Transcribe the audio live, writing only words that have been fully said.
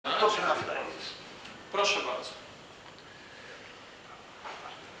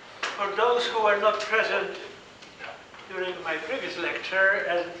who were not present during my previous lecture,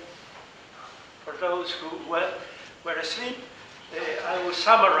 and for those who were asleep, I will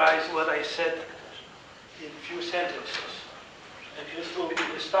summarize what I said in a few sentences. And this will be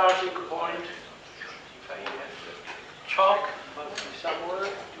the starting point. If I have chalk, must be somewhere.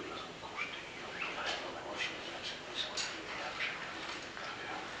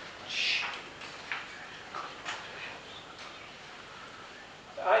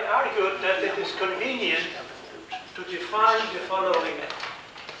 I argued that it is convenient to define the following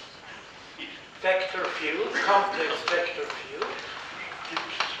vector field, complex vector field,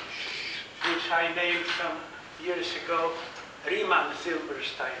 which I named some years ago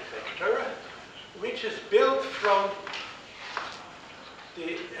Riemann-Silberstein vector, which is built from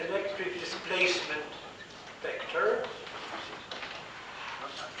the electric displacement vector,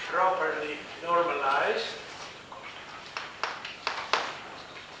 properly normalized,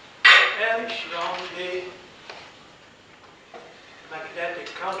 and from the magnetic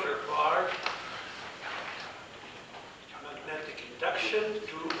counterpart, magnetic induction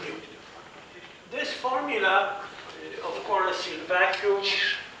to mu. This formula, of course, in vacuum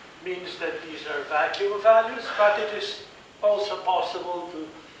means that these are vacuum values, but it is also possible to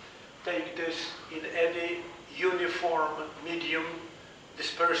take this in any uniform medium,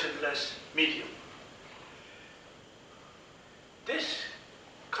 dispersionless medium. This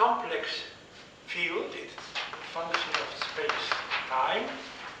complex field, it's a function of space-time,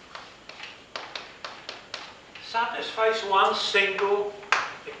 satisfies one single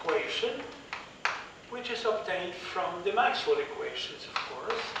equation, which is obtained from the Maxwell equations, of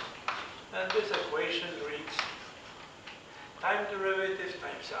course. And this equation reads time derivative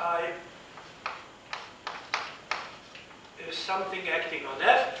times I is something acting on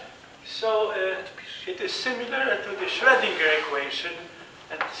F. So it is similar to the Schrödinger equation,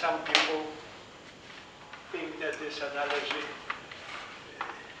 and some people think that this analogy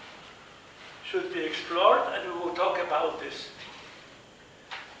should be explored, and we will talk about this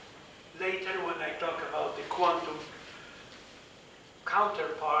later when I talk about the quantum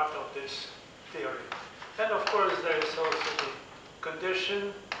counterpart of this theory. And of course there is also the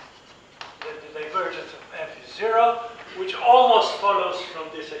condition that the divergence of F is 0, which almost follows from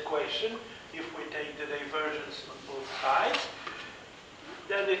this equation. If we take the divergence on both sides,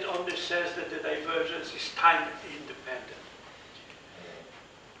 then it only says that the divergence is time independent.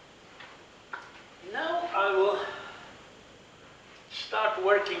 Now I will start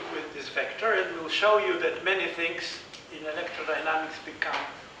working with this vector, and we'll show you that many things in electrodynamics become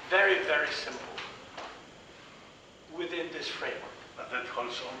very, very simple within this framework. But that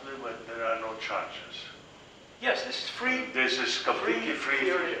holds only when there are no charges. Yes, this is free. This is completely free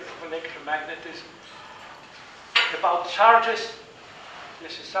theory of electromagnetism. About charges,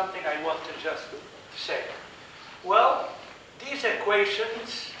 this is something I want to just say. Well, these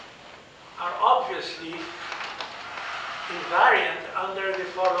equations are obviously invariant under the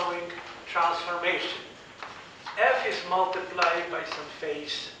following transformation. F is multiplied by some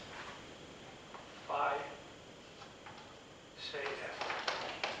phase phi, say F.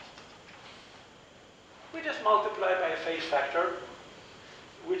 We just multiply by a phase factor,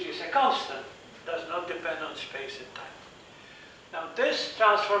 which is a constant, does not depend on space and time. Now this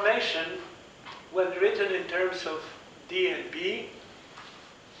transformation, when written in terms of D and B,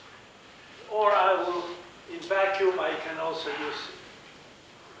 or I will, in vacuum, I can also use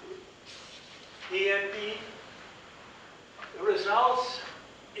E and B, results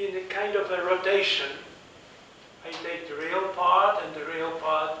in a kind of a rotation. I take the real part, and the real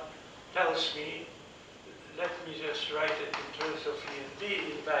part tells me, let me just write it in terms of E and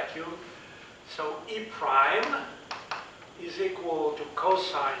B in vacuum. So E prime is equal to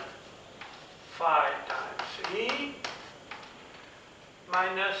cosine phi times E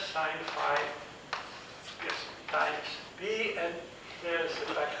minus sine phi times B, and there's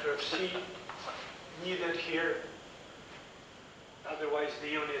a factor of C needed here, otherwise the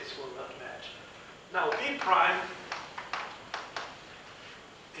units will not match. Now B prime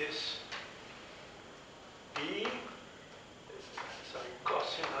is B, sorry,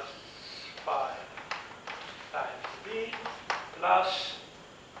 cosinus phi times B plus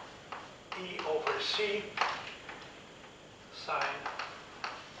E over C sine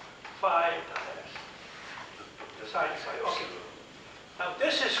phi times sine phi. Okay. Now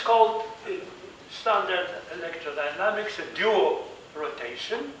this is called in standard electrodynamics a dual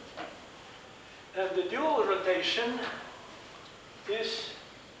rotation. And the dual rotation is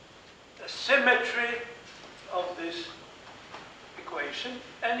a symmetry of this equation,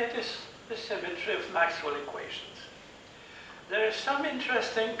 and it is the symmetry of Maxwell equations. there is some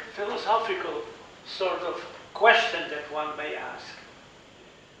interesting philosophical sort of question that one may ask.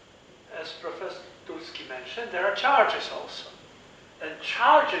 As Professor Tulski mentioned, there are charges also. And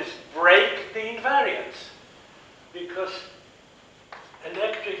charges break the invariance because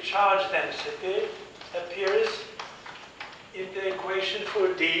electric charge density appears in the equation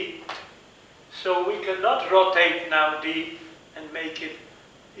for D. So we cannot rotate now D and make it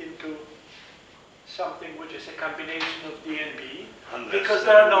into something which is a combination of D and B, because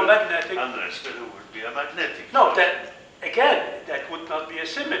there are no magnetic... Unless there would be a magnetic No, charge. that, again, that would not be a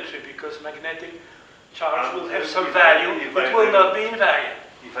symmetry, because magnetic charge will have some value, it will not be invariant.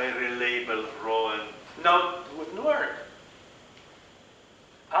 If I relabel rho and... No, it wouldn't work.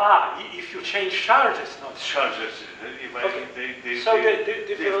 Ah, if you change charges, not charges, if okay.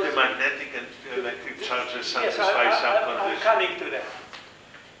 if the magnetic and electric charges satisfy yes, some I'm condition. coming to that.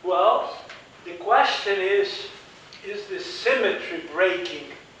 Well, the question is this symmetry breaking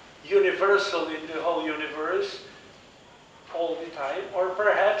universal in the whole universe all the time, or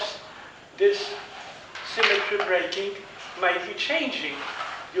perhaps this symmetry breaking might be changing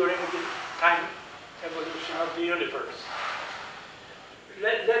during the time evolution of the universe.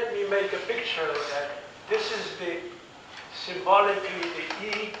 Let me make a picture of that. This is symbolically the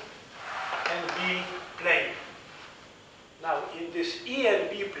E and B plane. Now, in this E and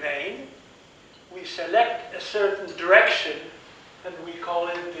B plane, we select a certain direction, and we call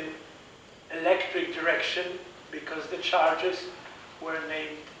it the electric direction, because the charges were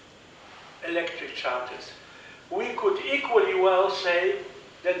named electric charges. We could equally well say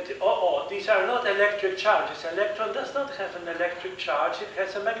that, these are not electric charges. Electron does not have an electric charge, it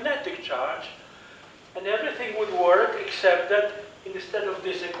has a magnetic charge. And everything would work, except that instead of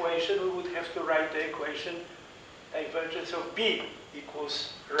this equation, we would have to write the equation divergence of B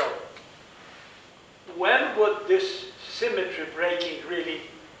equals rho. When would this symmetry breaking really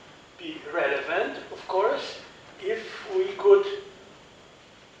be relevant? Of course, if we could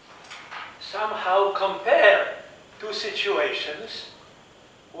somehow compare two situations.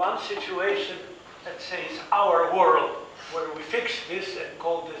 One situation, let's say, is our world, where we fix this and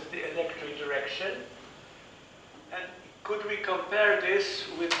call this the electric direction. And could we compare this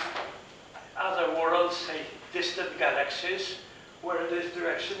with other worlds, say distant galaxies, where this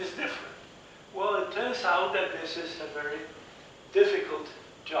direction is different? Well, it turns out that this is a very difficult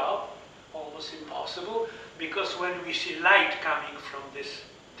job, almost impossible, because when we see light coming from this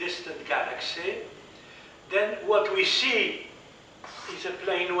distant galaxy, then what we see is a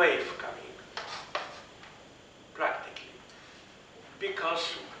plane wave coming, practically.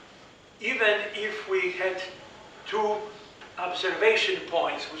 Because even if we had two observation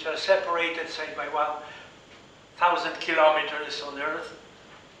points which are separated, say, by 1,000 kilometers on Earth,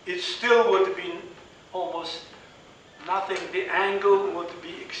 it still would be almost nothing. The angle would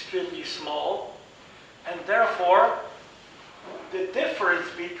be extremely small, and therefore the difference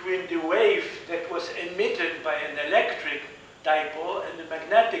between the wave that was emitted by an electric dipole and the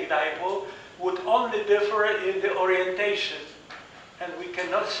magnetic dipole would only differ in the orientation, and we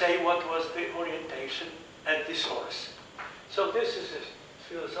cannot say what was the orientation at the source. So this is a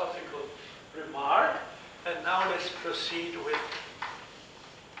philosophical remark, and now let's proceed with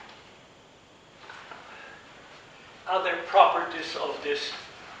other properties of this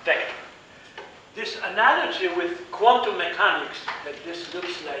vector. This analogy with quantum mechanics, that this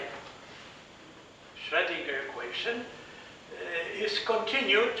looks like Schrödinger equation, is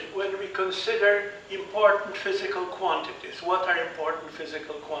continued when we consider important physical quantities. What are important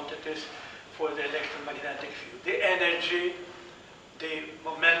physical quantities for the electromagnetic field? The energy, the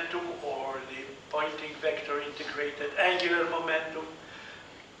momentum, or the Poynting vector integrated angular momentum.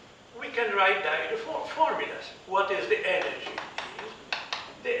 We can write down the formulas. What is the energy?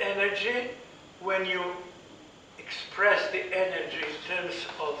 The energy, when you express the energy in terms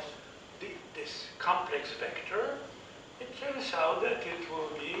of this complex vector, it turns out that it will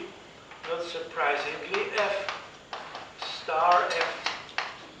be, not surprisingly, F star F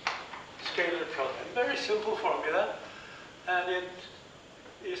scalar product. Very simple formula, and it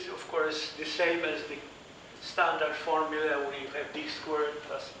is, of course, the same as the standard formula where you have d squared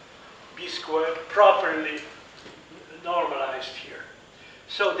plus b squared properly normalized here.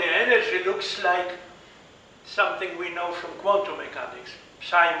 So the energy looks like something we know from quantum mechanics,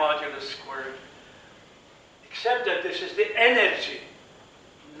 psi modulus squared, except that this is the energy,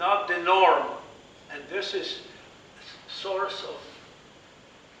 not the norm. And this is a source of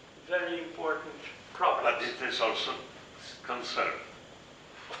very important problems. But it is also conserved.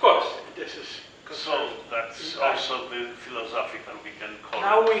 Of course, this is conserved. So that's also the philosophical, we can call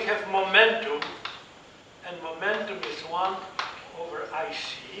Now it. we have momentum, and momentum is one over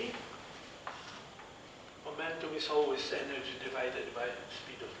IC. Momentum is always energy divided by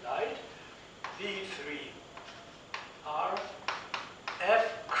speed of light. V3R F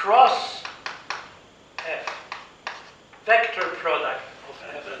cross F. Vector product of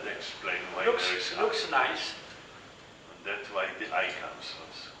F. That explains why there is looks nice. And that's why the I comes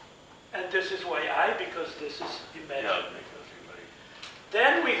also. And this is why I, because this is imaginary. Yeah, because you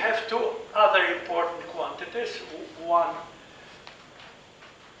Then we have two other important quantities. One,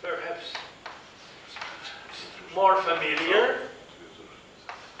 perhaps more familiar,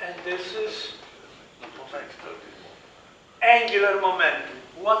 and this is angular momentum.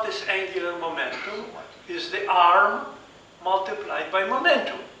 What is angular momentum? Is the arm multiplied by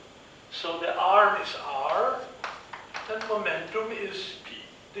momentum. So the arm is R, then momentum is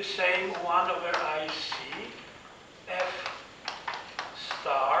the same 1 over IC F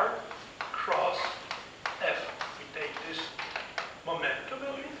star cross F. We take this momentum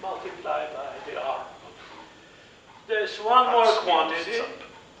and we multiply by the arm. There's one more quantity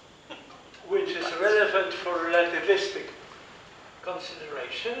which is relevant for relativistic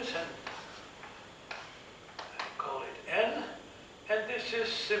considerations, and I call it N, and this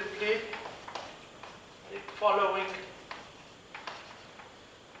is simply the following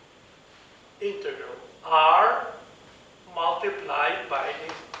integral: R multiplied by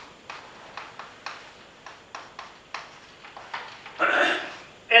the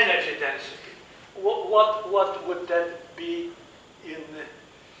energy density. What would that be in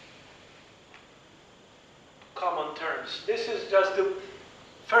common terms? This is just the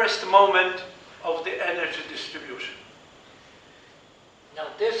first moment of the energy distribution. Now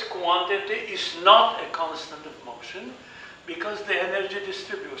this quantity is not a constant of motion because the energy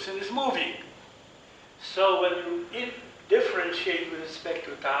distribution is moving. So when you differentiate with respect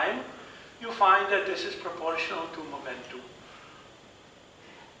to time, you find that this is proportional to momentum.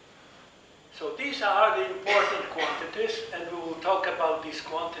 So these are the important quantities, and we will talk about these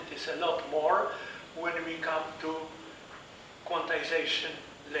quantities a lot more when we come to quantization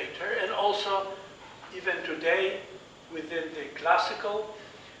later, and also even today within the classical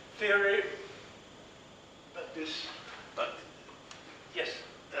theory. But yes,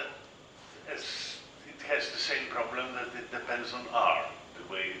 it has the same problem that it depends on R,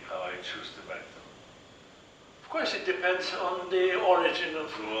 the way how I choose the vector. of course it depends on the origin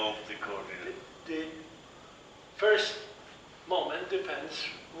of The coordinate. the first moment depends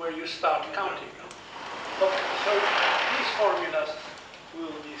where you start counting. Okay, so these formulas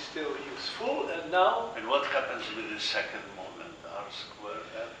will be still useful, and now And what happens with the second moment, R squared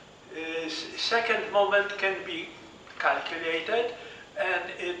F? second moment can be calculated, and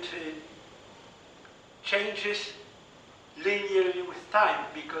it changes linearly with time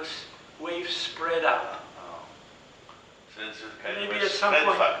because waves spread out. Oh. So it's a kind Maybe of a at some spread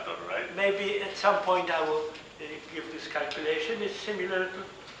point- factor, right? Maybe at some point I will give this calculation. It's similar to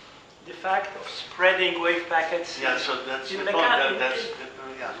the fact of spreading wave packets Yeah, so that's in the point. mechanics. That's the,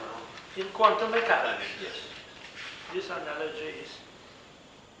 yeah, well, In quantum mechanics, Mechanics. yes. This analogy is...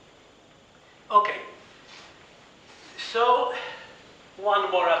 Okay. So,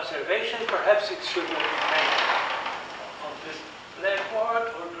 one more observation. Perhaps it should have been made on this blackboard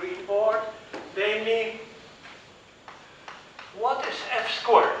or green board. Namely, what is F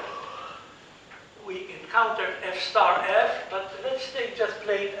squared? We encountered F star F, but let's take just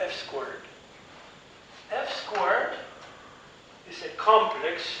plain F squared. F squared is a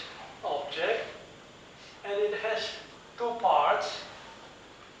complex object, and it has two parts.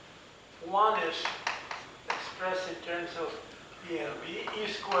 One is expressed in terms of E and B, E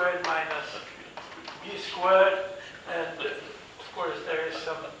squared minus B squared, and of course there is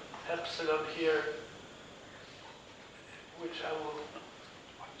some epsilon here, which I will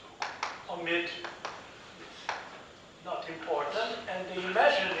omit. It's not important. And the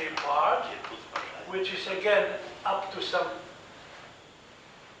imaginary part, which is again up to some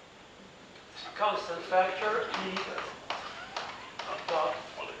constant factor, E dot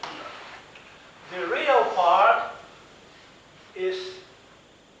E. The real part is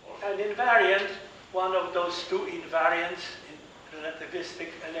an invariant, one of those two invariants in relativistic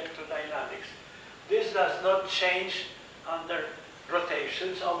electrodynamics. This does not change under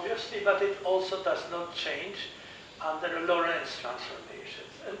rotations, obviously, but it also does not change under Lorentz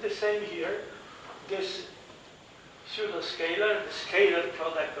transformations. And the same here, this pseudoscalar, the scalar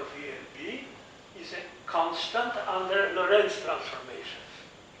product of E and B, is a constant under Lorentz transformations.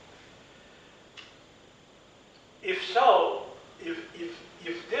 If so,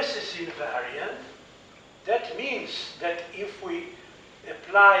 if this is invariant, that means that if we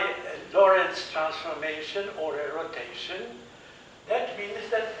apply a Lorentz transformation or a rotation, That means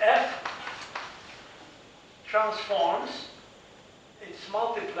that F transforms, it's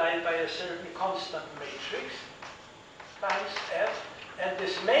multiplied by a certain constant matrix times F, and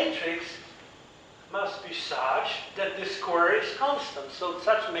this matrix must be such that the square is constant. So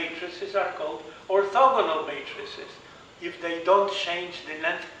such matrices are called orthogonal matrices if they don't change the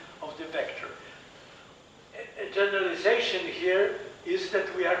length of the vector. A generalization here is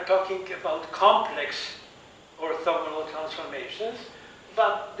that we are talking about complex orthogonal transformations,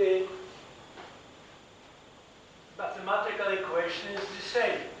 but the mathematical equation is the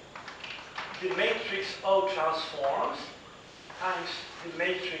same. The matrix O transforms times the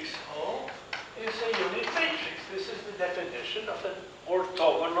matrix O is a unit matrix. This is the definition of an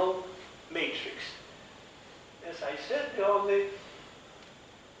orthogonal matrix. As I said, the only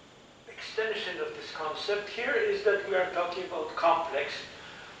extension of this concept here is that we are talking about complex.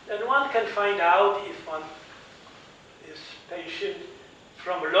 And one can find out, if one is patient,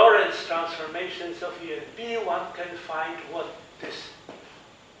 from Lorentz transformations of E and B, one can find what this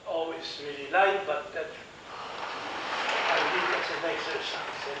O is really like, but that I leave as an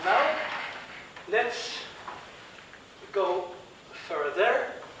exercise. And now, let's go further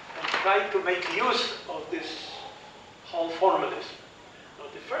and try to make use of this whole formalism. Now,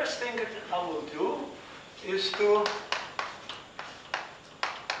 the first thing that I will do is to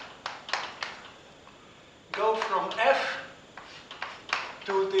go from F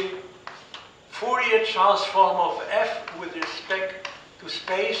to the Fourier transform of F with respect to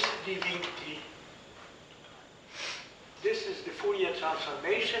space leaving T. This is the Fourier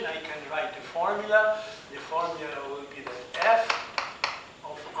transformation. I can write the formula. The formula will be that F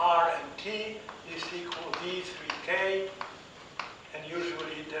of R and T is equal D3K, and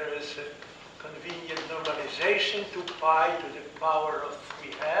usually there is a convenient normalization to pi to the power of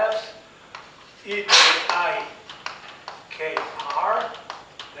 3/2 e to the I kr,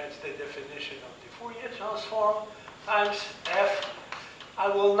 that's the definition of the Fourier transform, times F. I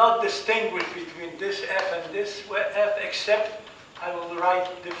will not distinguish between this F and this F, except I will write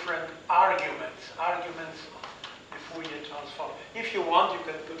different arguments of the Fourier transform. If you want, you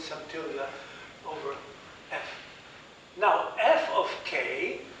can put some tilde over F. Now, F of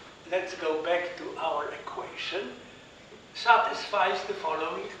K, let's go back to our equation, satisfies the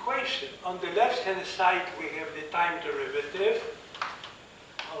following equation. On the left-hand side, we have the time derivative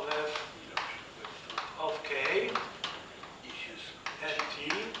of F of K and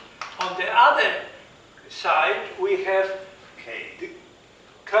T. On the other side, we have the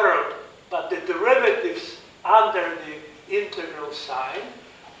curve, but the derivatives under the integral sign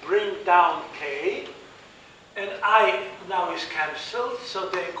bring down K, and I now is cancelled, so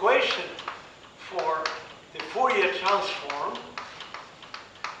the equation for the Fourier transform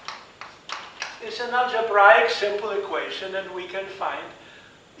is an algebraic simple equation, and we can find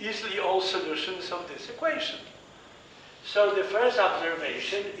easily all solutions of this equation. So the first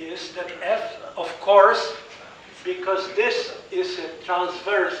observation is that F, of course, because this is a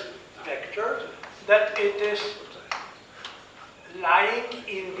transverse vector, that it is lying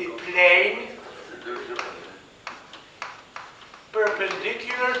in the plane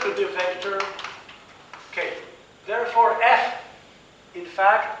perpendicular to the vector K. Therefore, F, in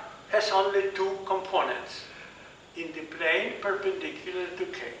fact, has only two components in the plane perpendicular to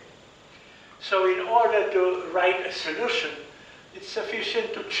K. So in order to write a solution, it's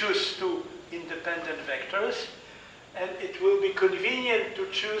sufficient to choose two independent vectors, and it will be convenient to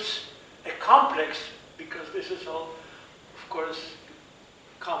choose a complex, because this is all, of course,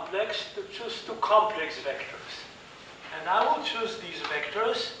 complex, to choose two complex vectors. And I will choose these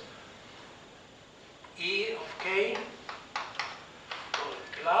vectors, E of K, call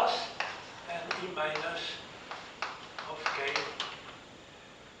it plus, and E minus of K.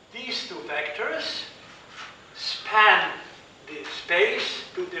 These two vectors span the space,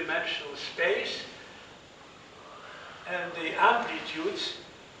 two-dimensional space, and the amplitudes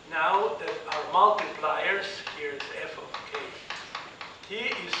now that are multipliers, here is F of K. T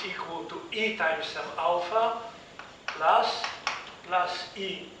is equal to E times some alpha plus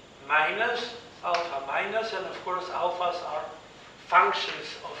E minus alpha minus, and of course alphas are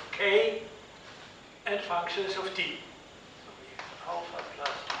functions of K and functions of T. So we have alpha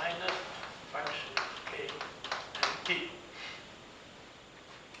plus minus function of K and T.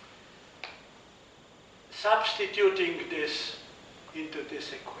 Substituting this into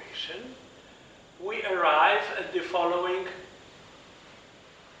this equation, we arrive at the following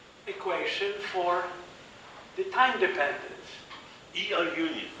equation for the time dependence. E are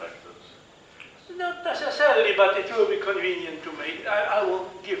unit vectors. Not necessarily, but it will be convenient to make. I will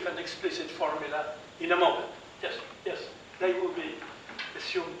give an explicit formula in a moment. Yes, yes. they will be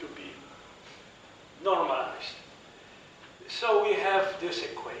assumed to be normalized. So we have this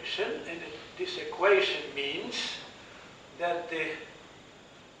equation, and this equation means that the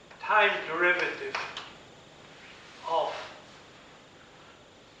time derivative of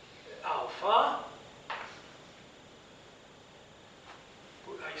alpha,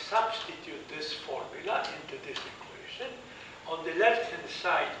 I substitute this formula into this equation. On the left-hand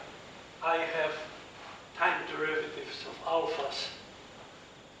side, I have time derivatives of alphas,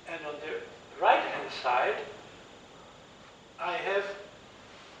 and on the right-hand side, I have,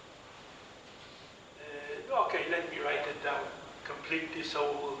 okay, let me write it down completely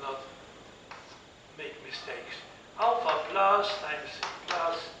so we will not make mistakes. Alpha plus times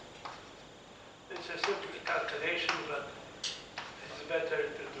plus, it's a simple calculation, but it's better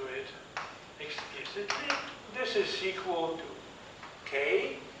to do it explicitly. This is equal to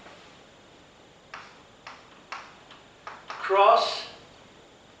K cross,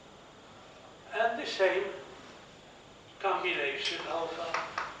 and the same combination, alpha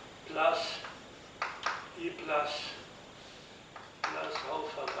plus E plus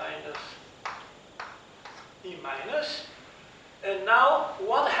alpha minus E minus. And now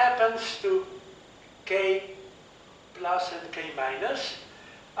what happens to K plus and K minus?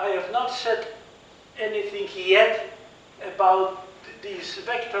 I have not said anything yet about these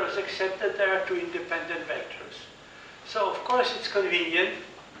vectors except that there are two independent vectors. So of course it's convenient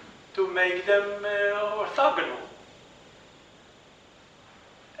to make them orthogonal.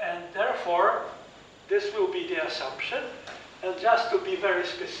 And therefore, this will be the assumption. And just to be very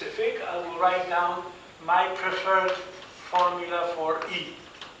specific, I will write down my preferred formula for E.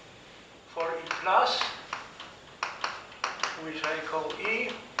 For E plus, which I call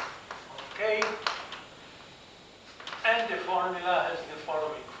E, okay. And the formula has the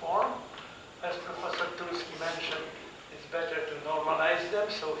following form. As Professor Tulski mentioned, it's better to normalize them.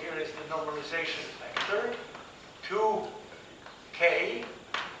 So here is the normalization factor. 2k.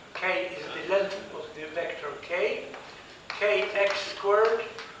 K is the length of the vector k. Kx squared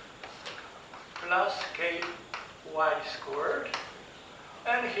plus ky squared.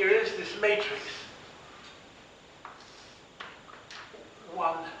 And here is this matrix.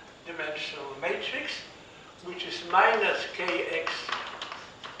 One-dimensional matrix, which is minus kx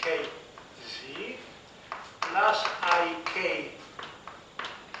kz plus ik ky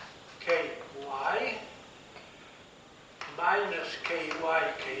minus ky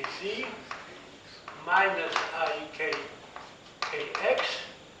kz minus ik kx,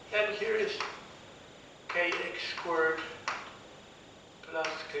 and here is kx squared plus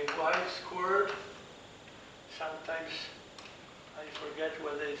ky squared. Sometimes I forget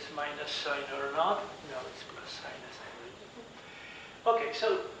whether it's minus sign or not. No, it's plus sign as I read it. Okay, so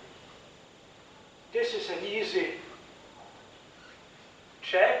this is an easy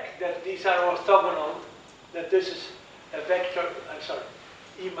check that these are orthogonal, that this is a vector, I'm sorry,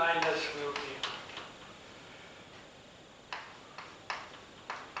 E minus will be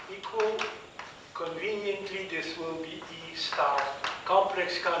equal. Conveniently, this will be E star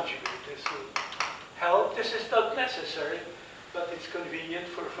complex conjugate. This will help. This is not necessary, but it's convenient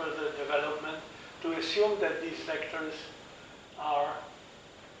for further development to assume that these vectors are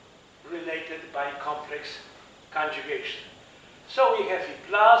related by complex conjugation. So we have E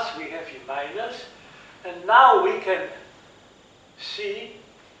plus, we have E minus, and now we can see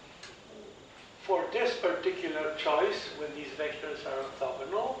for this particular choice, when these vectors are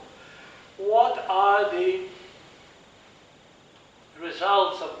orthogonal, what are the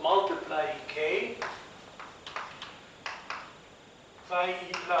results of multiplying k by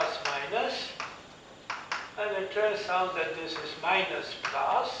E plus minus, and it turns out that this is minus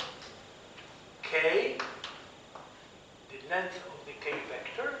plus k, the length of the k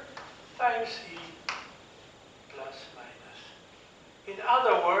vector, times E plus minus. In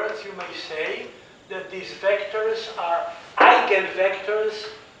other words, you may say that these vectors are eigenvectors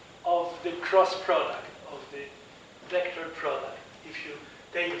of the cross product, of the vector product. If you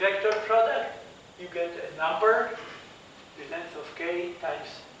take vector product, you get a number, the length of k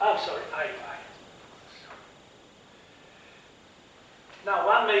times, I'm sorry, I. Now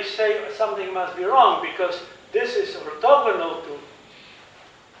one may say something must be wrong because this is orthogonal to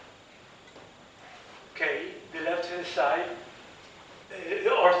k, the left-hand side,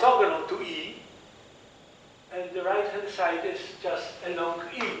 orthogonal to E, and the right-hand side is just along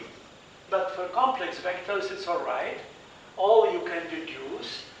E. But for complex vectors, it's all right. All you can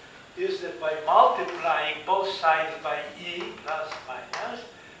deduce is that by multiplying both sides by E plus minus,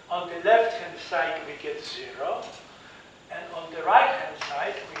 on the left-hand side we get 0, and on the right-hand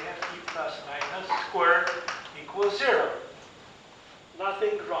side we have E plus minus squared equals 0.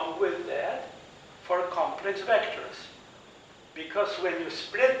 complex vectors. Because when you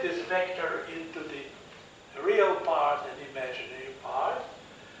split this vector into the real part and imaginary part,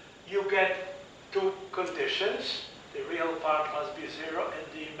 you get two conditions. The real part must be 0 and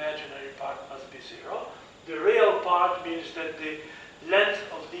the imaginary part must be 0. The real part means that the length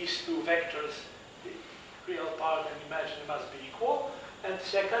of these two vectors, the real part and imaginary, must be equal. And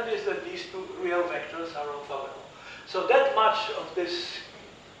second is that these two real vectors are orthogonal. So that much of this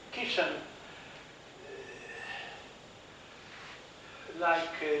Kishan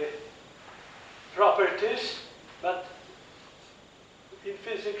properties, but in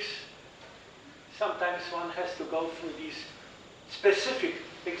physics sometimes one has to go through these specific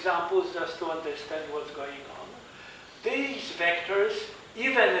examples just to understand what's going on. These vectors,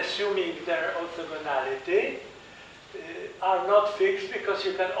 even assuming their orthogonality, are not fixed because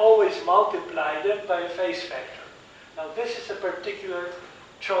you can always multiply them by a phase factor. Now this is a particular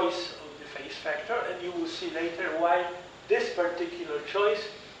choice of the phase factor, and you will see later why this particular choice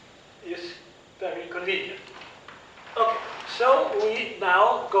is very convenient. Okay, so we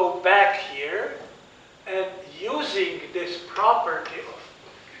now go back here, and using this property of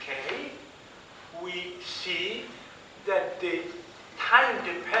K, we see that the time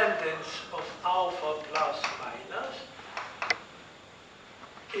dependence of alpha plus minus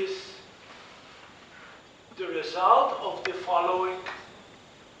is the result of the following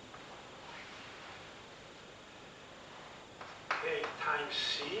K times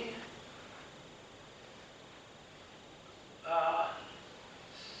C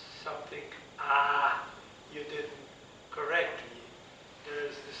something, you didn't correct me. There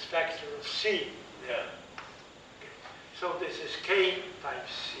is this factor of C there. Okay. So this is K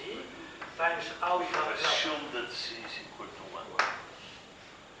times C times alpha. We assume that C is equal to 1.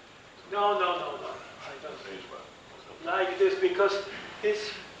 No. I don't like this because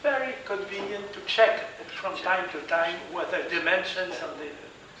it's very convenient to check from time to time whether dimensions on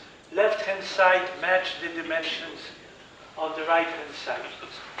the left-hand side match the dimensions on the right-hand side.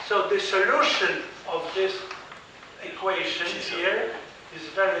 So the solution of this equation here is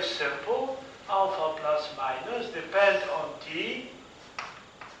very simple. Alpha plus minus depend on t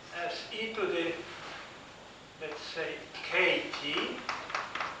as e to the, let's say, kt.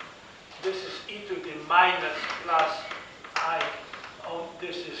 This is e to the minus plus I,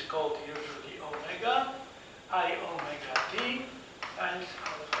 this is called usually omega, I omega t times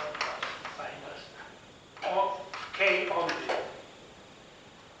alpha plus minus k only.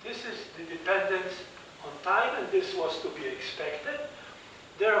 This is the dependence on time, and this was to be expected.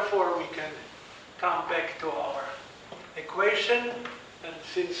 Therefore, we can come back to our equation, and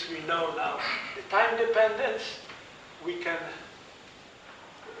since we know now the time dependence, we can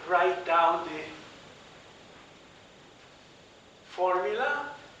write down the formula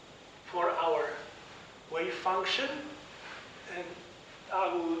for our wave function, and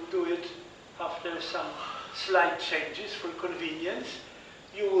I will do it after some slight changes for convenience.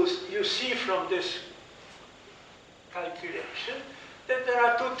 You see from this calculation that there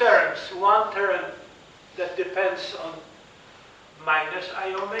are two terms. One term that depends on minus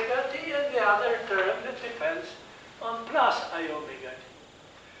I omega t, and the other term that depends on plus I omega t.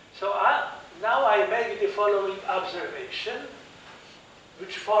 So now I make the following observation,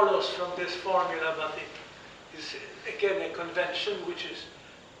 which follows from this formula, but it is again a convention which is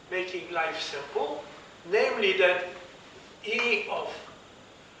making life simple, namely that E of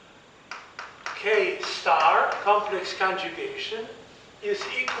K star, complex conjugation, is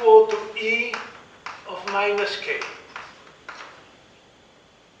equal to E of minus K.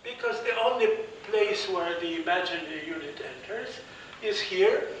 Because the only place where the imaginary unit enters is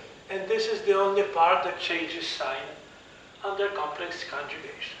here, and this is the only part that changes sign under complex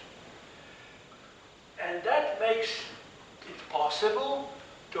conjugation. And that makes it possible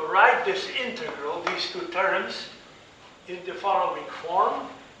to write this integral, these two terms, in the following form,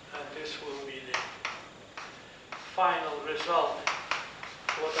 and this will be the final result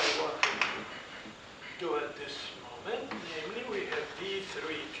of what I want to do at this moment. Namely, we have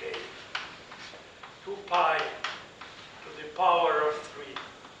d3k 2 pi to the power of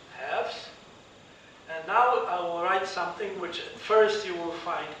 3/2. And now I will write something which at first you will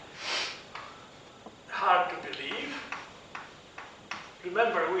find hard to believe.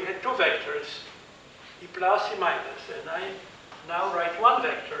 Remember, we had two vectors, E plus, E minus, and I now write one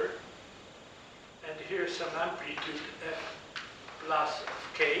vector, and here's some amplitude f plus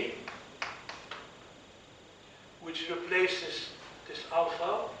of k, which replaces this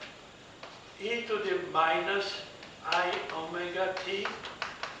alpha, e to the minus I omega t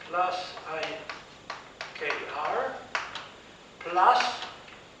plus I kr, plus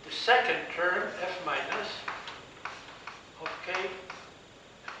the the second term, f minus, of k,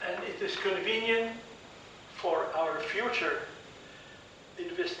 and it is convenient for our future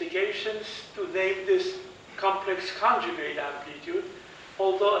investigations to name this complex conjugate amplitude,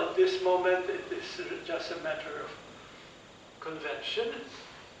 although at this moment it is just a matter of convention.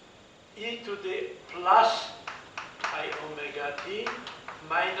 E to the plus I omega t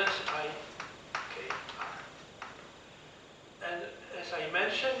minus I k r. And as I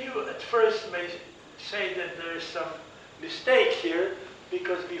mentioned, you at first may say that there is some mistake here,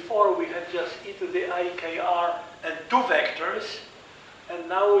 because before we had just e to the I k r and two vectors, and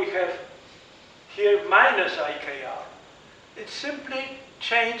now we have here minus I k r. It's simply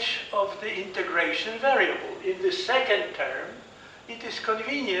change of the integration variable. In the second term, it is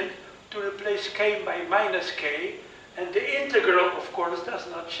convenient to replace k by minus k, and the integral, of course, does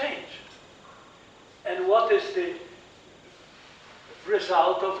not change. And what is the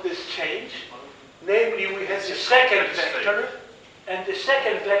result of this change? Namely, we have the second vector, and the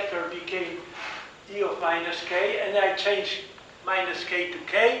second vector became e of minus k, and I changed minus k to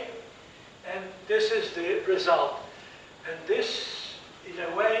k, and this is the result. And this, in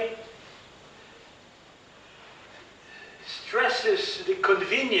a way, stresses the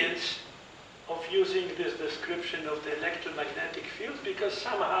convenience of using this description of the electromagnetic field, because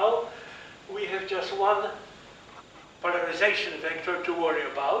somehow we have just one polarization vector to worry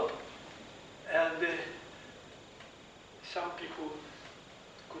about, and some people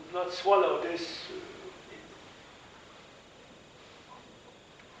could not swallow this.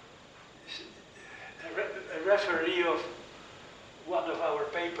 A referee of one of our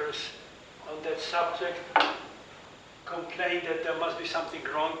papers on that subject complained that there must be something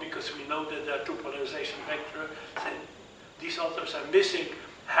wrong, because we know that there are two polarization vectors, and these authors are missing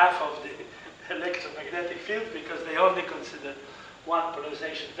half of the electromagnetic field because they only consider one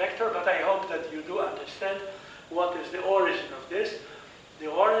polarization vector. But I hope that you do understand what is the origin of this. The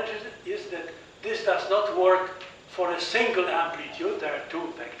origin is that this does not work for a single amplitude. There are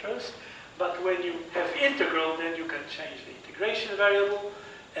two vectors. But when you have integral, then you can change the integration variable.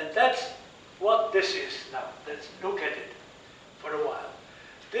 And that's what this is now. Let's look at it for a while.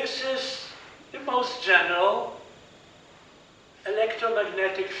 This is the most general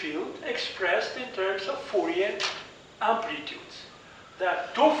electromagnetic field expressed in terms of Fourier amplitudes. There are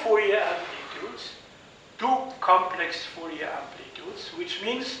two Fourier amplitudes, two complex Fourier amplitudes, which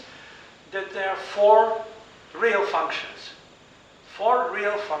means that there are four real functions. Four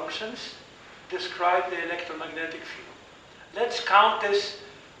real functions describe the electromagnetic field. Let's count this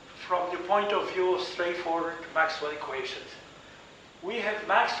from the point of view of straightforward Maxwell equations. We have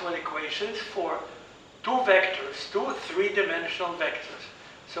Maxwell equations for two vectors, two three-dimensional vectors.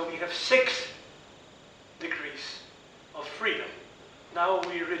 So we have 6 degrees of freedom. Now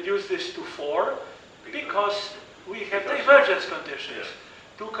we reduce this to 4 because we have divergence conditions.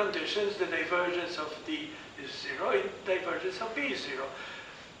 Yeah. Two conditions, the divergence of D is 0, and divergence of B is 0.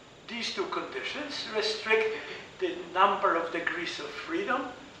 These two conditions restrict the number of degrees of freedom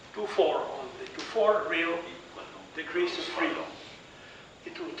to 4 only, to 4 real degrees of freedom.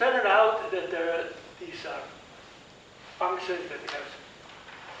 It will turn out that these are functions that have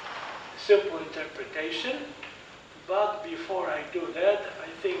simple interpretation, but before I do that, I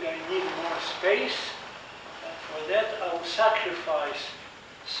think I need more space, and for that I will sacrifice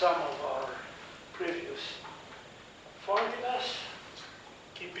some of our previous formulas,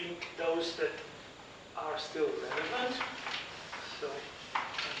 keeping those that are still relevant. So I'm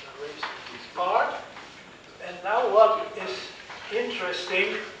erasing this part. And now what is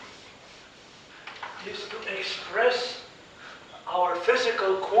interesting is to express our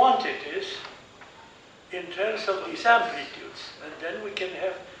physical quantities in terms of these amplitudes. And then we can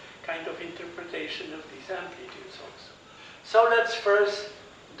have kind of interpretation of these amplitudes also. So let's first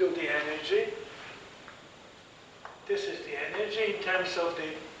do the energy. This is the energy in terms of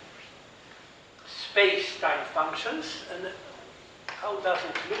the space-time functions. And how does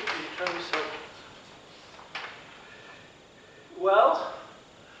it look in terms of, well,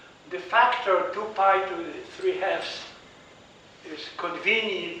 the factor 2 pi to the 3/2 is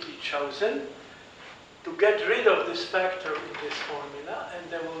conveniently chosen to get rid of this factor in this formula, and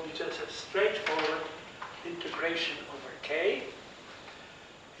there will be just a straightforward integration over k.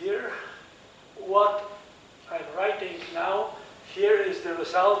 Here, what I'm writing now, here is the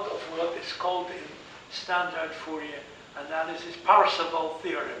result of what is called in standard Fourier analysis Parseval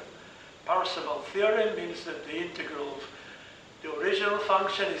theorem. Parseval theorem means that the integral of the original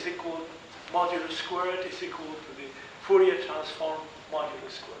function is equal, modulus squared is equal to the Fourier transform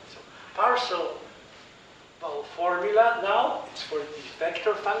modulus squared. So well, formula now. It's for these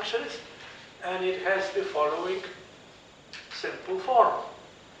vector functions, and it has the following simple form.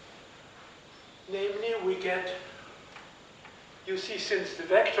 Namely, we get, you see, since the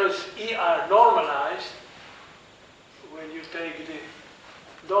vectors E are normalized, when you take the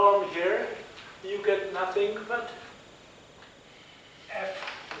norm here, you get nothing but F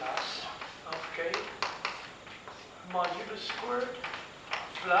plus of K modulus squared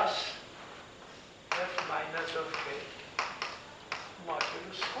plus F minus of K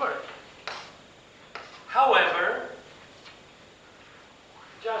modulus squared. However,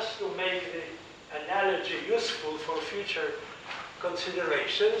 just to make the analogy useful for future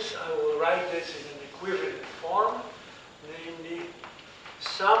considerations, I will write this in an equivalent form, namely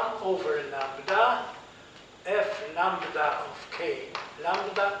sum over lambda, F lambda of K.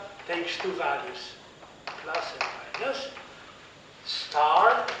 Lambda takes two values, plus and minus,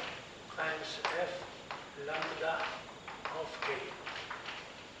 star times F lambda of K.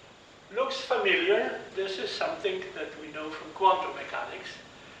 Looks familiar. This is something that we know from quantum mechanics.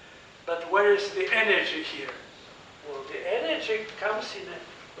 But where is the energy here? Well, the energy comes in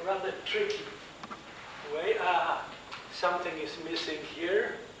a rather tricky way. Something is missing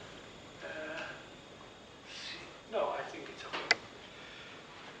here. No, I think it's okay.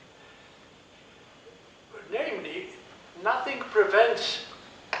 Namely, nothing prevents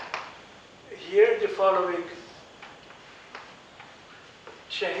here the following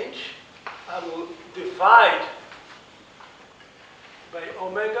change. I will divide by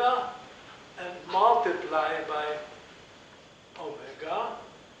omega and multiply by omega.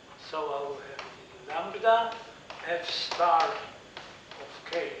 So I will have lambda F star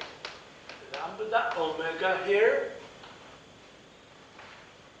of K. Lambda omega here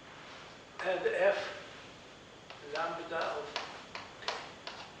and F lambda of K.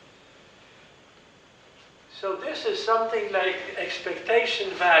 So this is something like expectation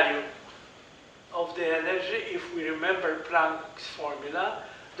value of the energy. If we remember Planck's formula,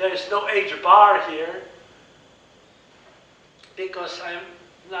 there is no h bar here because I'm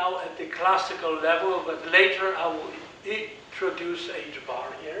now at the classical level, but later I will introduce h bar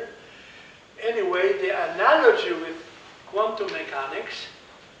here. Anyway, the analogy with quantum mechanics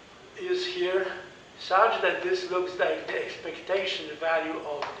is here such that this looks like the expectation value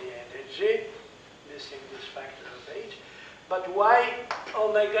of the energy, missing this factor of h. But why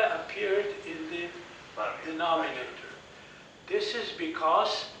omega appeared in the denominator? This is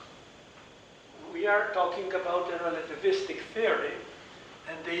because we are talking about a relativistic theory,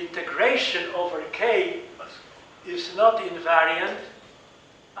 and the integration over k is not invariant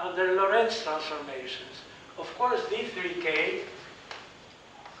under Lorentz transformations. Of course, d3k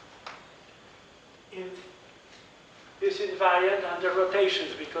is invariant under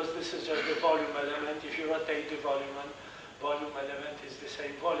rotations because this is just the volume element. If you rotate the volume element is the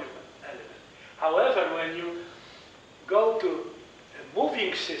same volume element. However, when you go to a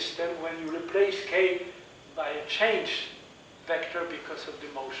moving system, when you replace k by a change vector because of the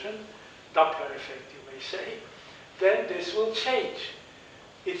motion, Doppler effect you may say, then this will change.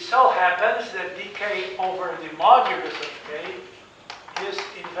 It so happens that dk over the modulus of k is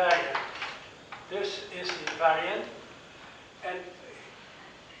invariant. This is invariant. And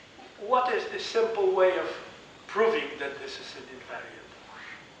what is the simple way of proving that this is an invariant?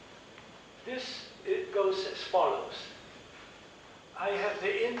 It goes as follows. I have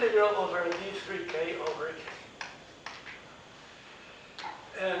the integral over d3k over k.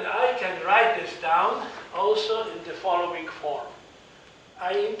 And I can write this down also in the following form.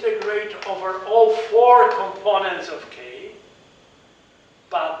 I integrate over all four components of k,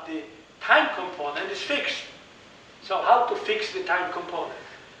 but the time component is fixed. So how to fix the time component?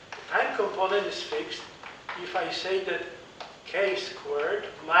 The time component is fixed if I say that k squared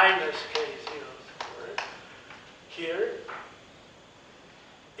minus k0 squared here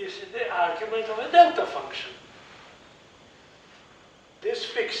is the argument of a delta function. This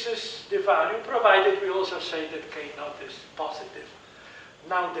fixes the value, provided we also say that k naught is positive.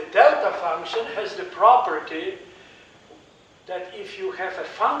 Now the delta function has the property that if you have a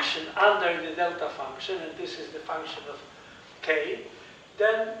function under the delta function, and this is the function of k,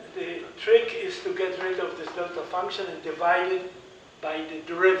 then the trick is to get rid of this delta function and divide it by the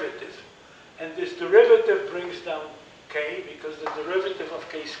derivative. And this derivative brings down k, because the derivative of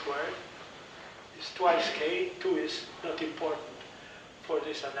k squared is twice k. 2 is not important for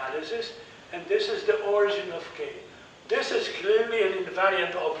this analysis. And this is the origin of k. This is clearly an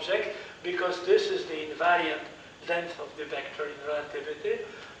invariant object, because this is the invariant length of the vector in relativity,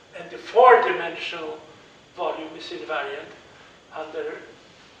 and the four-dimensional volume is invariant under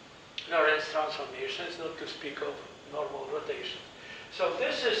Lorentz transformations, not to speak of normal rotation. So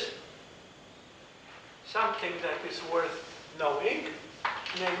this is something that is worth knowing,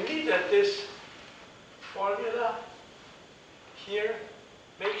 namely that this formula here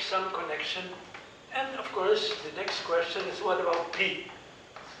makes some connection. And of course, the next question is, what about P?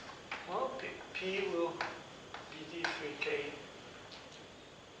 Well, P will be d3k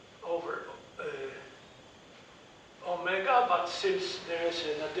over omega, but since there is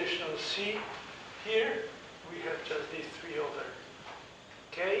an additional c here, we have just d3 over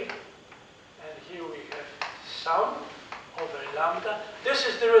k, and here we have sum over lambda. This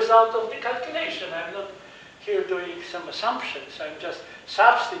is the result of the calculation. I'm not here doing some assumptions. I'm just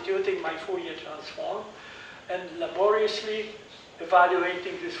substituting my Fourier transform and laboriously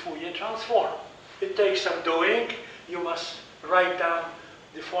evaluating this Fourier transform. It takes some doing. You must write down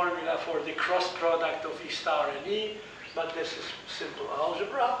the formula for the cross product of E star and E, but this is simple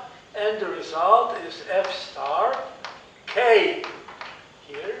algebra. And the result is F star K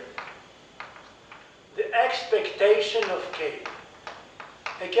here. The expectation of K.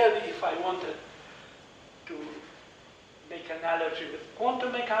 Again, if I wanted to make analogy with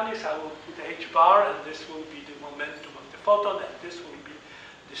quantum mechanics, I will put H bar, and this will be the momentum of the photon, and this will be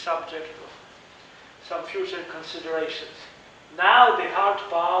the subject of some future considerations. Now the hard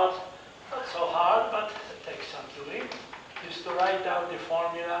part, not so hard, but it takes some doing, is to write down the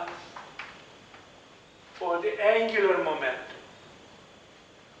formula for the angular momentum.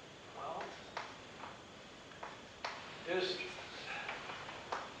 Well, this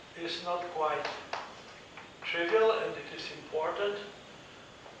is not quite trivial, and it is important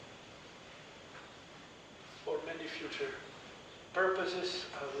for many future purposes.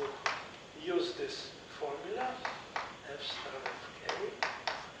 I will use this formula, F star of K.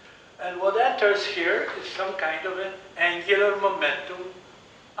 And what enters here is some kind of an angular momentum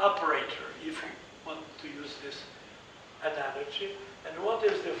operator, if we want to use this analogy. And what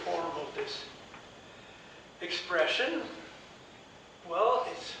is the form of this expression? Well,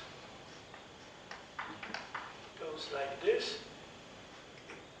 it goes like this.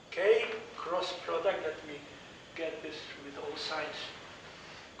 K cross product, let me get this with all signs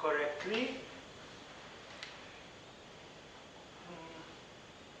correctly.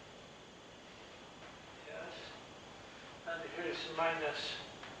 Yes. And here is minus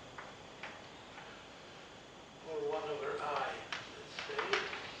or 1 over I, let's say.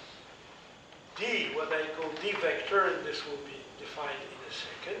 D, what I call D vector, and this will be defined in a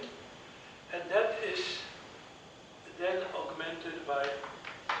second. And that is then augmented by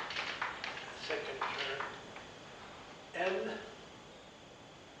second term N and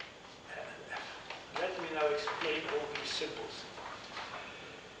F. Let me now explain all these symbols.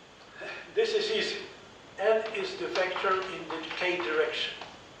 This is easy. N is the vector in the K direction.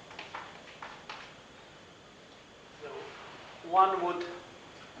 So one would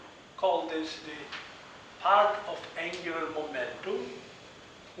call this the part of angular momentum,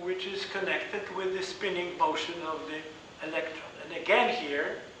 which is connected with the spinning motion of the electron. And again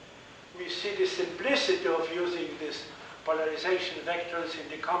here, we see the simplicity of using these polarization vectors in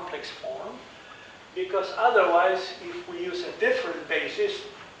the complex form, because otherwise, if we use a different basis,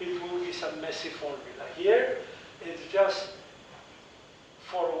 it will be some messy formula. Here, it's just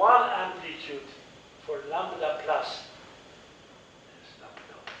for one amplitude, for lambda plus, there's lambda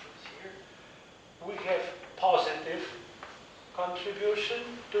plus here, we have positive contribution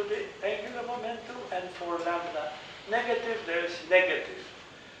to the angular momentum, and for lambda negative, there's negative.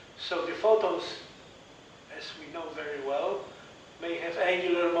 So the photons, as we know very well, may have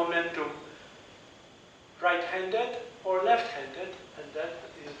angular momentum right-handed or left-handed, and that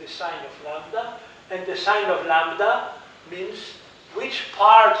is the sign of lambda. And the sign of lambda means which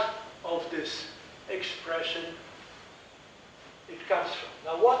part of this expression it comes from.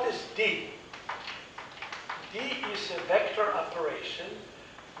 Now, what is D? D is a vector operation,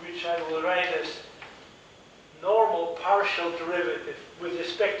 which I will write as normal partial derivative with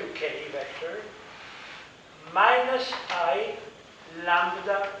respect to K vector, minus I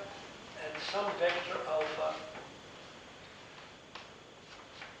lambda and some vector alpha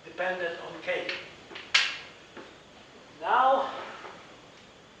dependent on K. Now,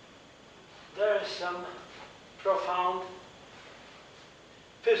 there is some profound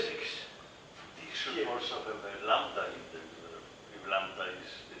physics. These should also have a lambda in them, if lambda is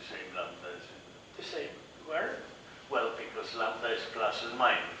the same lambda as The same. Where? well, because lambda is plus and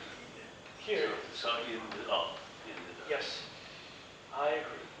minus. Here. So in the Yes, I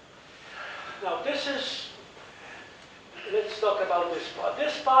agree. Now this is, let's talk about this part.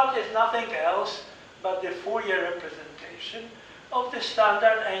 This part is nothing else but the Fourier representation of the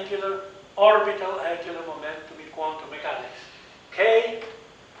standard angular, orbital angular momentum in quantum mechanics. K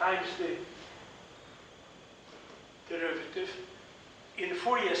times the derivative. In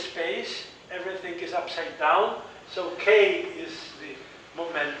Fourier space, everything is upside down, so K is the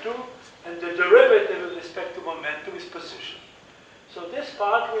momentum, and the derivative with respect to momentum is position. So this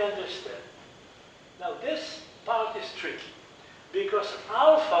part we understand. Now this part is tricky, because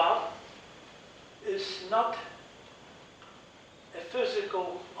alpha is not a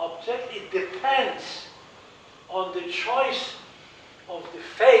physical object. It depends on the choice of the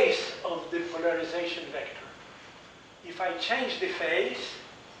phase of the polarization vector. If I change the phase,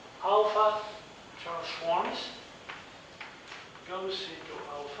 alpha transforms, goes into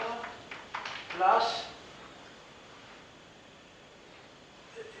alpha, plus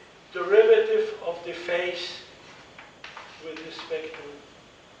derivative of the phase with respect to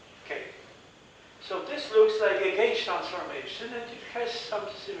K. So this looks like a gauge transformation, and it has some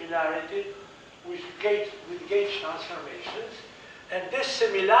similarity with gauge transformations. And this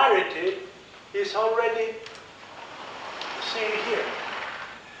similarity is already seen here.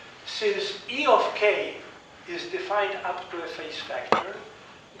 Since E of K is defined up to a phase factor,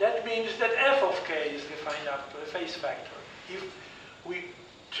 that means that F of K is defined up to a phase factor. If we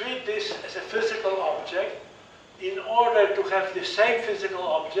treat this as a physical object, in order to have the same physical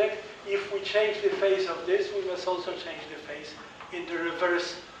object, if we change the phase of this, we must also change the phase in the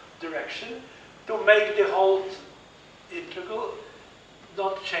reverse direction to make the whole integral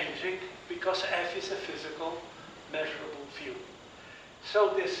not changing, because F is a physical measurable field.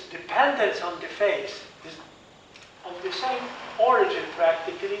 So this dependence on the phase is of the same origin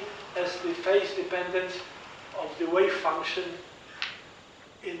practically as the phase dependence of the wave function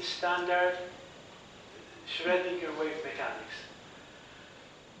in standard Schrödinger wave mechanics.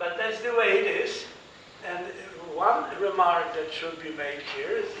 But that's the way it is. And one remark that should be made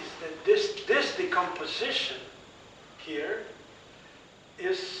here is that this decomposition here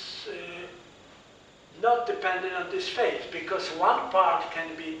is not dependent on this phase, because one part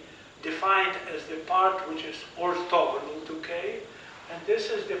can be defined as the part which is orthogonal to K, and this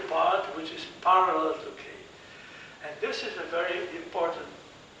is the part which is parallel to K. And this is a very important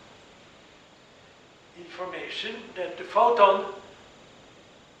information, that the photon,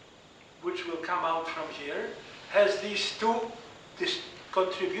 which will come out from here, has these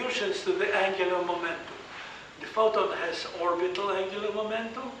contributions to the angular momentum. The photon has orbital angular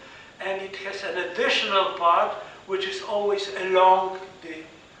momentum, and it has an additional part which is always along the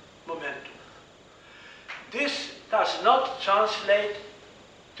momentum. This does not translate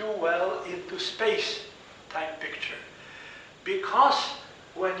too well into space-time picture, because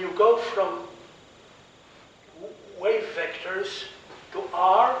when you go from wave vectors to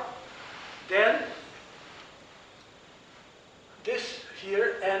R, then this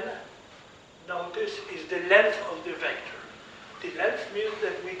here, N, notice, is the length of the vector. The length means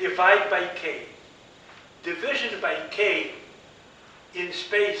that we divide by K. Division by K in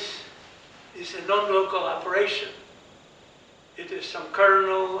space is a non-local operation. It is some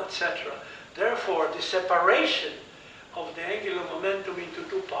kernel, etc. Therefore, the separation of the angular momentum into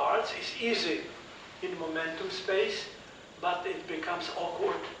two parts is easy in momentum space, but it becomes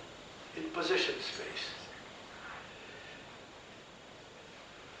awkward in position space.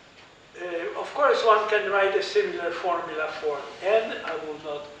 Of course, one can write a similar formula for N. I will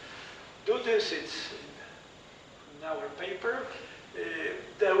not do this, it's in our paper.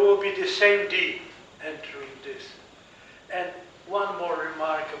 There will be the same D entering this. And one more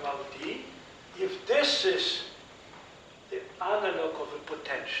remark about D. If this is the analog of a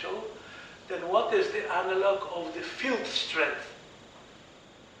potential, then what is the analog of the field strength?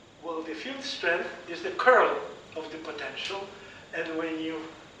 Well, the field strength is the curl of the potential, and when you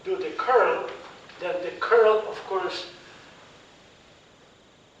do the curl, then the curl, of course,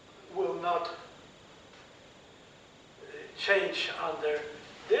 will not change under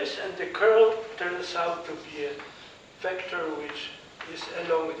this, and the curl turns out to be a vector which is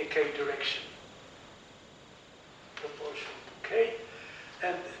along the K direction, proportional to K.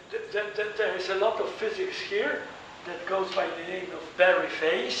 And there is a lot of physics here that goes by the name of Berry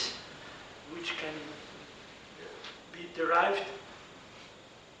phase, which can be derived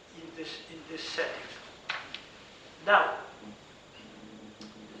in this setting. Now,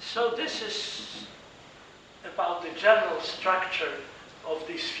 so this is about the general structure of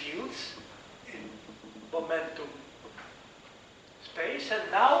these fields in momentum space.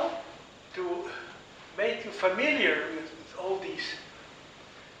 And now, to make you familiar with all these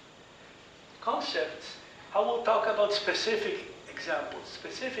concepts, I will talk about specific examples.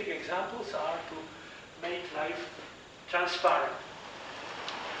 Specific examples are to make life transparent.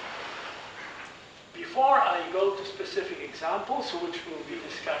 Before I go to specific examples, which will be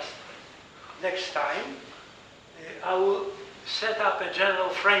discussed next time, I will set up a general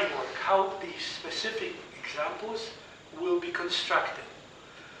framework, how these specific examples will be constructed.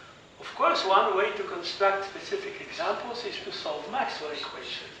 Of course, one way to construct specific examples is to solve Maxwell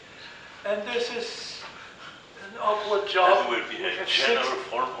equations. And this is an awkward job. That will be a general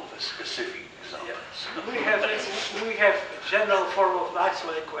form of a specific example. Yeah. We have a general form of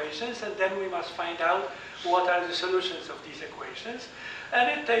Maxwell equations, and then we must find out what are the solutions of these equations. And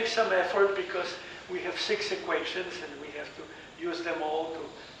it takes some effort because we have 6 equations and we have to use them all to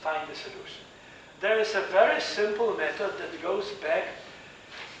find the solution. There is a very simple method that goes back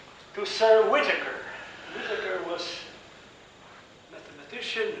to Sir Whittaker. Whittaker was a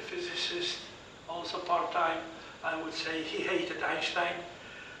mathematician, a physicist, also part-time. I would say he hated Einstein.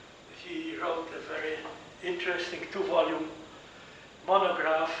 He wrote a very interesting 2-volume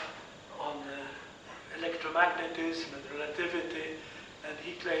monograph on electromagnetism and relativity, and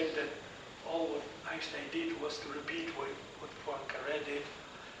he claimed that all what Einstein did was to repeat what Poincaré did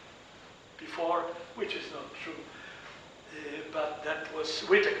before, which is not true. But that was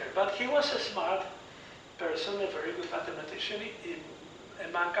Whittaker. But he was a smart person, a very good mathematician.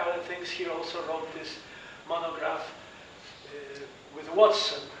 Among other things, he also wrote this monograph with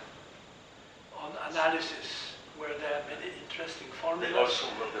Watson on analysis, where there are many interesting formulas. They also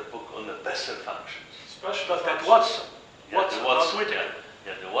wrote a book on the Bessel functions. But that Watson, Watson, not Whittaker.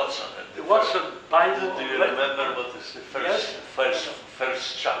 Yeah, the Watson. The Watson Bible. Do you remember what is the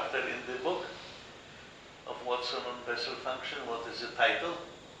first chapter in the book of Watson on Bessel function? What is the title?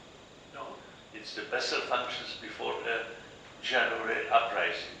 No. It's the Bessel functions before a January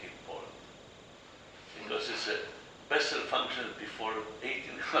uprising in Poland. Because it's a Bessel function before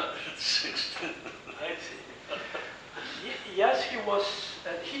 1860. I see. Yes, he was,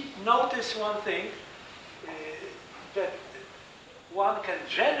 and he noticed one thing, that one can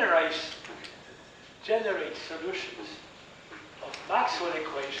generate solutions of Maxwell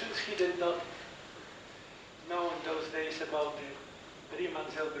equations. He did not know in those days about the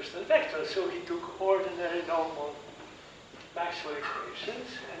Riemann-Zilberstein vector, so he took ordinary normal Maxwell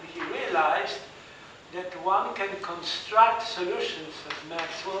equations, and he realized that one can construct solutions of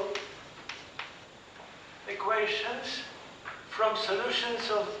Maxwell equations from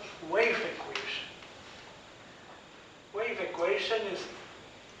solutions of wave equation. Wave equation is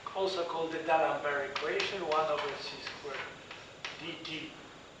also called the D'Alembert equation, 1 over c squared dt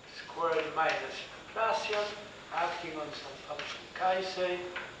squared minus Laplacian, acting on some function chi psi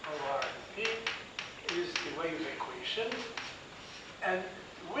over P, is the wave equation. And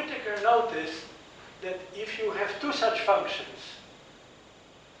Whittaker noticed that if you have 2 such functions,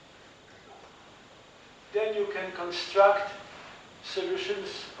 then you can construct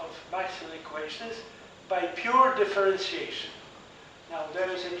solutions of Maxwell equations by pure differentiation. Now, there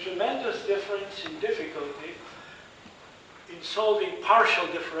is a tremendous difference in difficulty in solving partial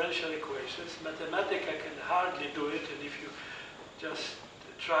differential equations. Mathematica can hardly do it, and if you just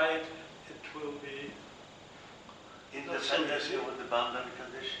try it, it will be independently of the boundary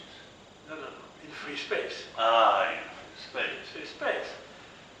conditions? No, in free space. Ah, in free space. Free space.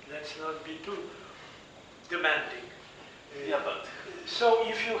 Let's not be too demanding. Yeah, but so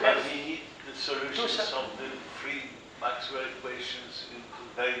if you have we need the solutions of the free Maxwell equations in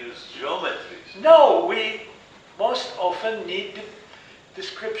various geometries. No, we most often need the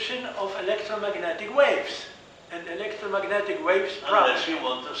description of electromagnetic waves. And electromagnetic waves unless you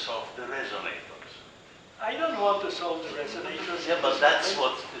want to solve the resonators. I don't want to solve the resonators. Yeah, but that's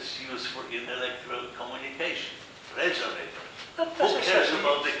what is used for in electrical communication. Resonators. Who cares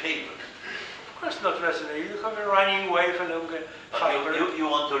about the cable? Of course not resonate. You have a running wave along a fiber. You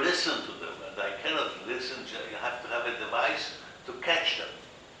want to listen to them, and I cannot listen. You have to have a device to catch them.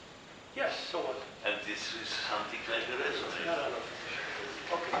 Yes, so what? And this is something like a resonator.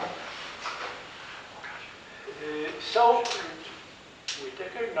 No. Okay. So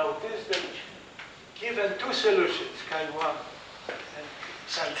Whittaker noticed that given 2 solutions, chi1 and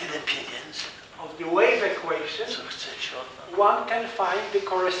chi2, of the wave equation, one can find the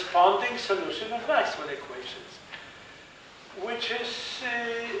corresponding solution of Maxwell equations, which is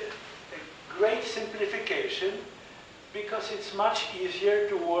a great simplification because it's much easier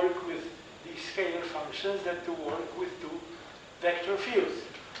to work with these scalar functions than to work with 2 vector fields.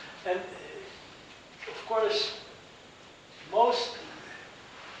 And of course, most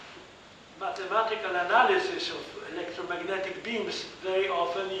mathematical analysis of electromagnetic beams very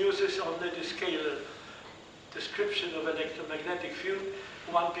often uses only the scalar description of electromagnetic field.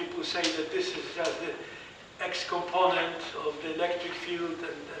 One people say that this is just the X component of the electric field,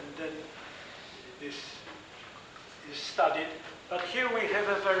 and then this is studied. But here we have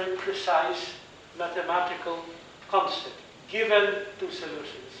a very precise mathematical constant given two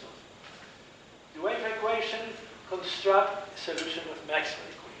solutions. The wave equation construct a solution of Maxwell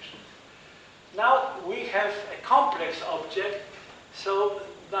equation. Now we have a complex object, so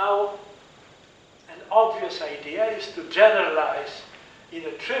now an obvious idea is to generalize in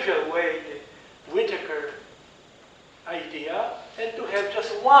a trivial way the Whittaker idea and to have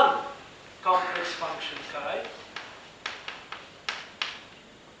just one complex function chi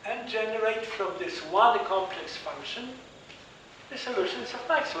and generate from this one complex function the solutions of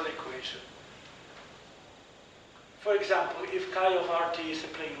Maxwell equation. For example, if chi of RT is a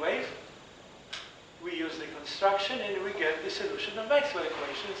plane wave, we use the construction and we get the solution of Maxwell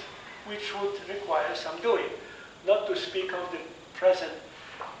equations, which would require some doing. Not to speak of the present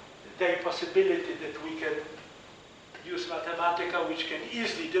day possibility that we can use Mathematica, which can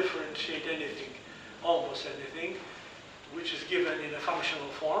easily differentiate anything, almost anything, which is given in a functional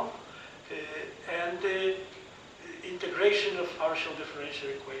form, and the integration of partial differential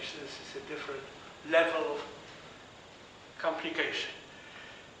equations is a different level of complication.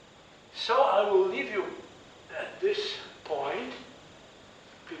 So I will leave you at this point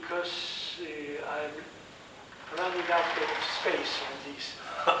because I'm running out of space on these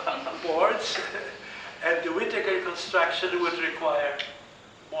boards, and the Whittaker construction would require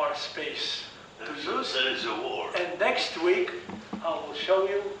more space to use. There is a war. And next week I will show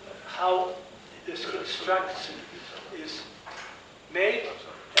you how this construction is made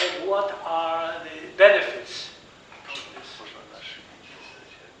and what are the benefits of this.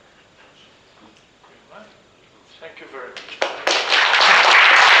 Thank you very much.